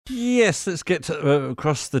Yes, let's get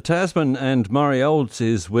across the Tasman, and Murray Olds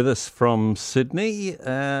is with us from Sydney.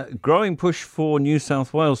 Growing push for New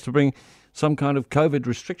South Wales to bring some kind of COVID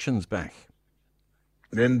restrictions back.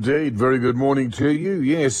 Indeed. Very good morning to you.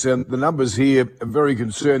 Yes, and the numbers here are very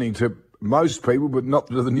concerning to most people, but not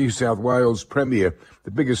to the New South Wales Premier,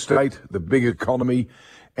 the biggest state, the big economy,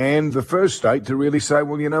 and the first state to really say,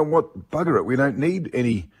 well, you know what, bugger it, we don't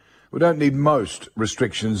need most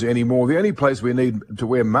restrictions anymore. The only place we need to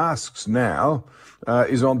wear masks now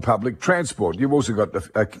is on public transport. You've also got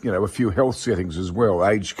a few health settings as well,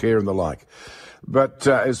 aged care and the like. But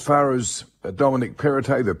as far as Dominic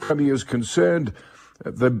Perrottet, the Premier, is concerned,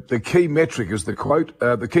 the key metric is the quote,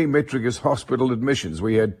 the key metric is hospital admissions.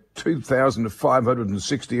 We had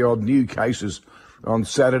 2,560 odd new cases on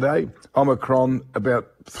Saturday. Omicron,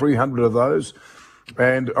 about 300 of those.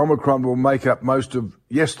 And Omicron will make up most of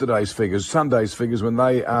yesterday's figures, Sunday's figures, when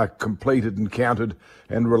they are completed and counted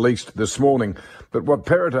and released this morning. But what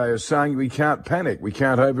Perrottet is saying, we can't panic, we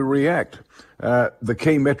can't overreact. The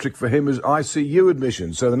key metric for him is ICU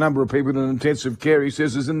admissions. So the number of people in intensive care, he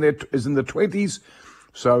says, is in the 20s.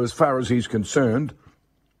 So as far as he's concerned,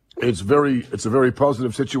 it's a very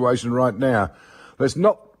positive situation right now. That's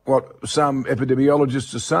not what some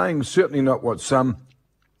epidemiologists are saying, certainly not what some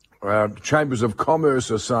chambers of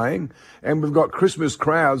commerce are saying, and we've got Christmas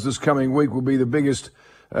crowds this coming week will be the biggest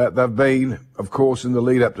they've been, of course, in the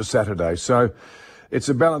lead up to Saturday. So it's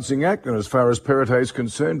a balancing act, and as far as Perrottet is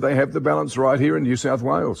concerned, they have the balance right here in New South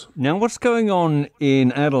Wales. Now, what's going on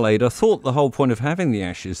in Adelaide? I thought the whole point of having the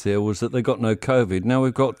Ashes there was that they got no COVID. Now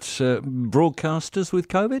we've got broadcasters with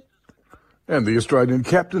COVID? And the Australian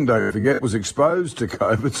captain, don't forget, was exposed to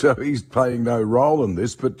COVID, so he's playing no role in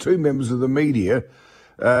this. But two members of the media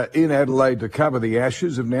in Adelaide to cover the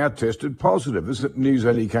Ashes have now tested positive. This news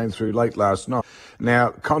only came through late last night.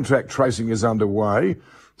 Now, contact tracing is underway.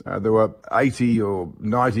 There were 80 or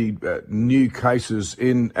 90 new cases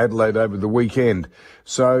in Adelaide over the weekend.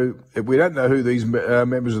 So we don't know who these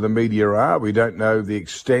members of the media are. We don't know the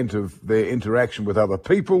extent of their interaction with other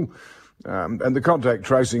people. And the contact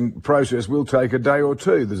tracing process will take a day or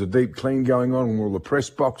two. There's a deep clean going on all the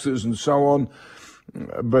press boxes and so on.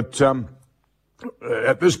 But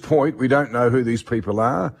at this point, we don't know who these people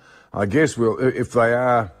are. I guess if they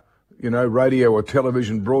are, radio or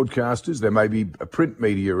television broadcasters, there may be a print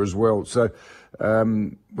media as well. So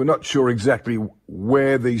we're not sure exactly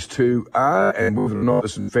where these two are and whether or not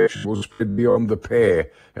this infection will spread beyond the pair.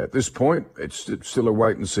 At this point, it's still a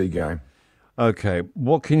wait-and-see game. OK,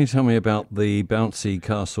 what can you tell me about the bouncy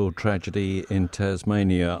castle tragedy in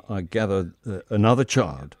Tasmania? I gather another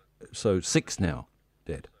child, so 6 now,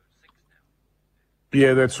 dead.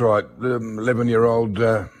 Yeah, that's right. The 11-year-old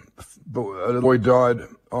boy died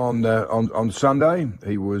on Sunday.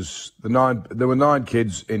 There were 9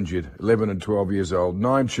 kids injured, 11 and 12 years old.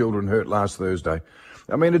 9 children hurt last Thursday.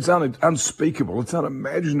 I mean, it's unspeakable. It's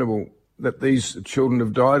unimaginable that these children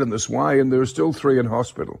have died in this way, and there are still 3 in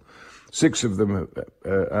hospital. 6 of them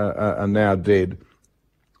are now dead,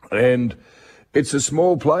 and it's a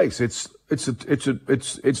small place. It's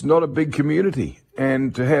not a big community,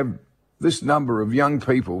 and to have this number of young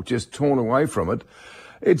people just torn away from it,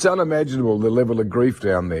 it's unimaginable, the level of grief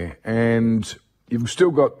down there. And you've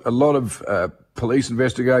still got a lot of police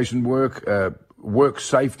investigation work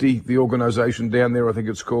safety, the organisation down there, I think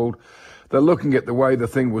it's called. They're looking at the way the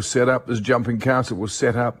thing was set up, this jumping castle was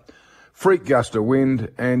set up, freak gust of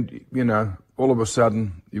wind, and, all of a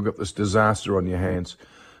sudden you've got this disaster on your hands.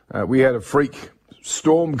 We had a freak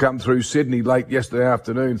storm come through Sydney late yesterday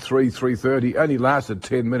afternoon, 3:30, only lasted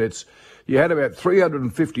 10 minutes. You had about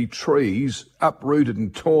 350 trees uprooted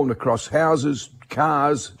and torn across houses,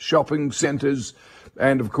 cars, shopping centres,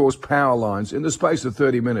 and, of course, power lines in the space of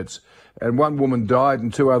 30 minutes. And 1 woman died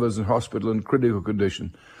and 2 others in hospital in critical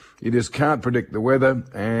condition. You just can't predict the weather,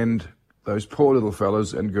 and those poor little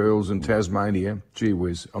fellas and girls in Tasmania, gee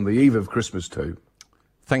whiz, on the eve of Christmas too.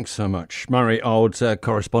 Thanks so much. Murray Olds,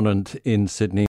 correspondent in Sydney.